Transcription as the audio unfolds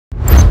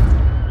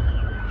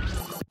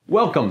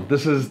Welcome,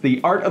 this is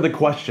the Art of the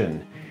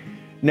Question.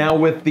 Now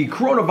with the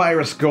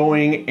coronavirus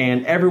going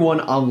and everyone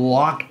on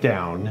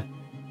lockdown,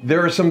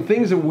 there are some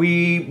things that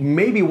we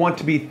maybe want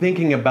to be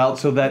thinking about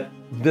so that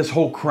this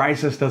whole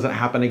crisis doesn't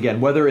happen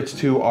again, whether it's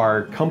to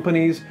our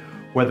companies,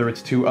 whether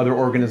it's to other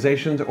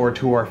organizations or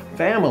to our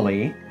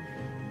family.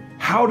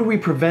 How do we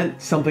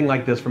prevent something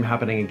like this from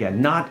happening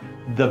again? Not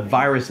the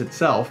virus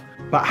itself,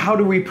 but how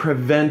do we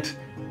prevent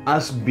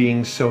us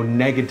being so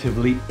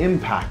negatively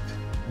impacted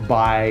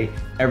by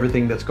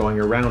everything that's going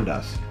around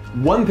us?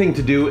 One thing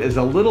to do is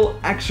a little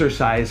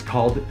exercise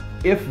called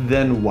if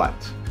then what.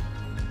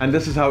 And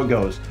this is how it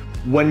goes.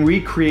 When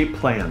we create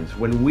plans,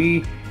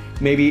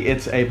 maybe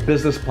it's a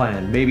business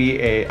plan,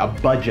 maybe a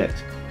budget,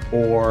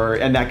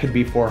 and that could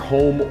be for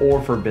home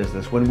or for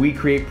business. When we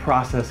create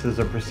processes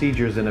or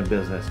procedures in a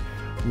business,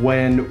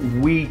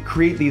 when we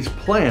create these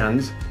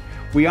plans,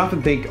 we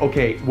often think,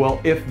 okay,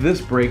 well, if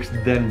this breaks,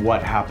 then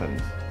what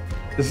happens?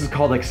 This is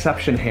called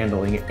exception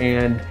handling,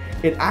 and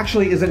it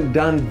actually isn't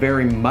done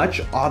very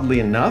much, oddly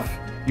enough.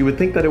 You would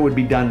think that it would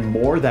be done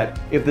more, that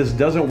if this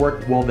doesn't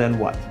work, well, then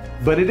what?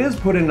 But it is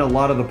put in a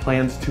lot of the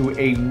plans to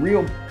a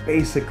real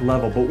basic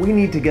level, but we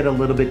need to get a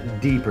little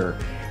bit deeper.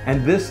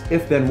 And this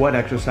if then what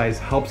exercise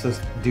helps us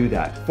do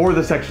that. For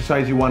this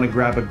exercise, you want to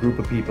grab a group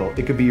of people.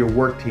 It could be your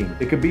work team.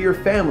 It could be your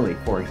family,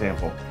 for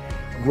example.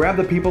 Grab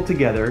the people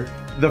together.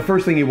 The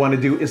first thing you want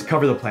to do is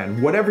cover the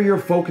plan. Whatever you're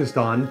focused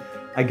on,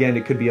 again,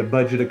 it could be a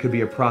budget, it could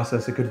be a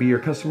process, it could be your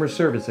customer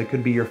service, it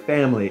could be your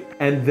family.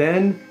 And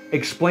then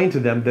explain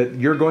to them that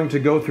you're going to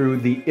go through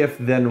the if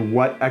then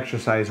what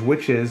exercise,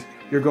 which is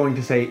you're going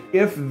to say,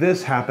 if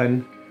this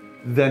happened,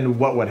 then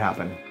what would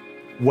happen?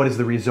 What is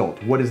the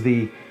result? What is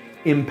the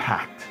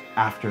impact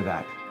after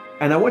that?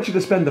 And I want you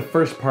to spend the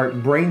first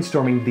part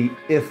brainstorming the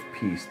if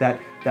piece, that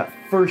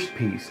first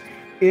piece.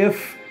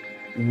 If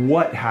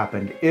what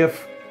happened?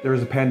 If there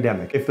was a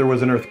pandemic, if there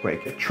was an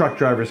earthquake, if truck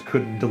drivers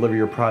couldn't deliver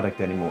your product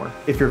anymore,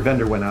 if your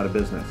vendor went out of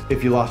business,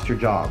 if you lost your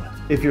job,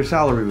 if your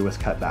salary was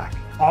cut back.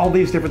 All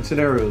these different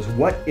scenarios,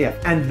 what if?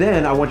 And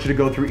then I want you to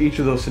go through each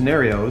of those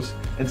scenarios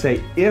and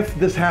say, if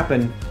this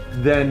happened,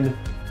 then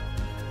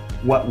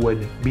what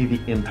would be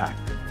the impact?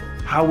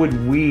 How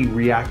would we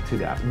react to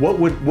that?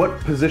 What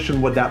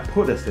position would that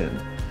put us in?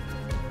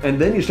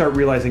 And then you start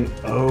realizing,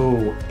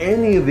 oh,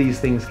 any of these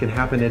things can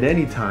happen at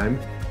any time.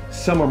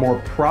 Some are more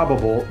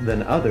probable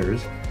than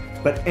others,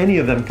 but any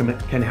of them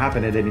can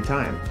happen at any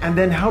time. And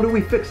then how do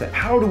we fix it?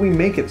 How do we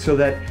make it so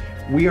that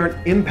we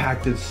aren't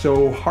impacted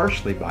so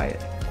harshly by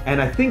it?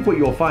 And I think what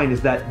you'll find is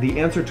that the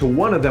answer to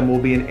one of them will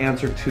be an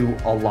answer to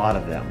a lot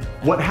of them.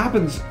 What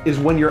happens is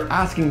when you're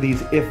asking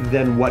these if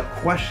then what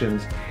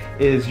questions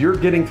is you're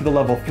getting to the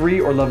level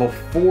 3 or level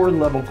 4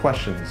 level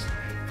questions.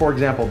 For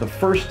example, the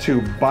first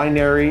two,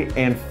 binary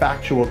and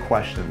factual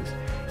questions.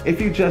 If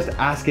you just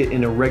ask it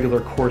in a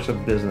regular course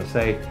of business,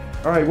 say,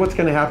 all right, what's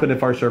gonna happen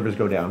if our servers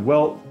go down?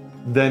 Well,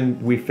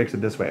 then we fix it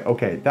this way.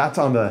 Okay, that's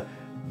on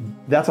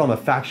the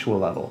factual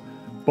level.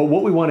 But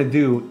what we wanna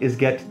do is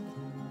get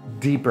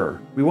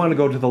deeper. We wanna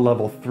go to the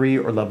level 3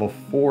 or level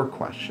 4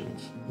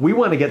 questions. We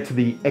wanna get to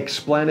the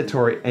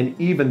explanatory and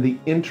even the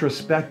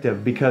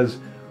introspective, because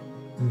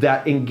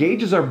that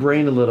engages our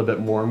brain a little bit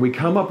more and we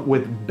come up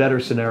with better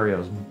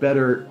scenarios,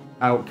 better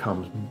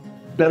outcomes,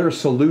 better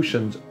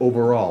solutions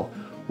overall.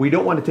 We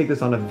don't want to take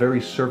this on a very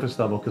surface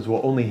level because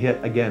we'll only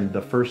hit, again,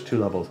 the first 2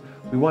 levels.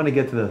 We want to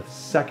get to the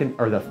second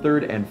or the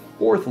third and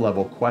fourth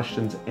level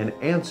questions and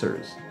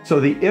answers. So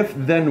the if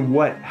then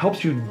what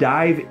helps you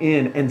dive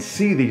in and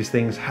see these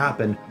things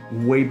happen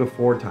way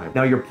before time.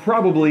 Now you're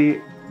probably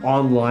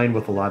online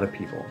with a lot of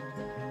people.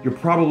 You're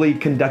probably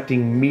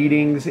conducting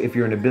meetings if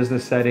you're in a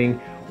business setting,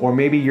 or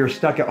maybe you're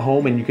stuck at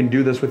home and you can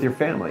do this with your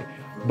family.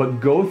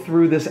 But go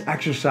through this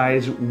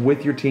exercise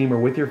with your team or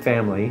with your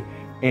family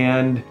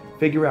and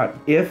figure out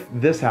if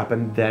this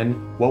happened, then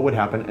what would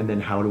happen, and then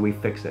how do we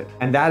fix it?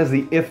 And that is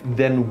the if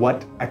then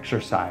what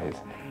exercise.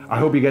 I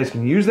hope you guys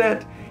can use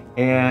that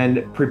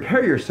and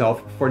prepare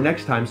yourself for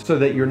next time so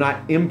that you're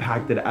not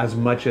impacted as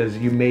much as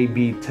you may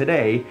be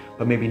today,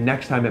 but maybe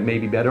next time it may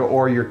be better,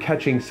 or you're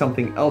catching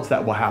something else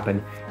that will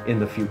happen in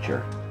the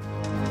future.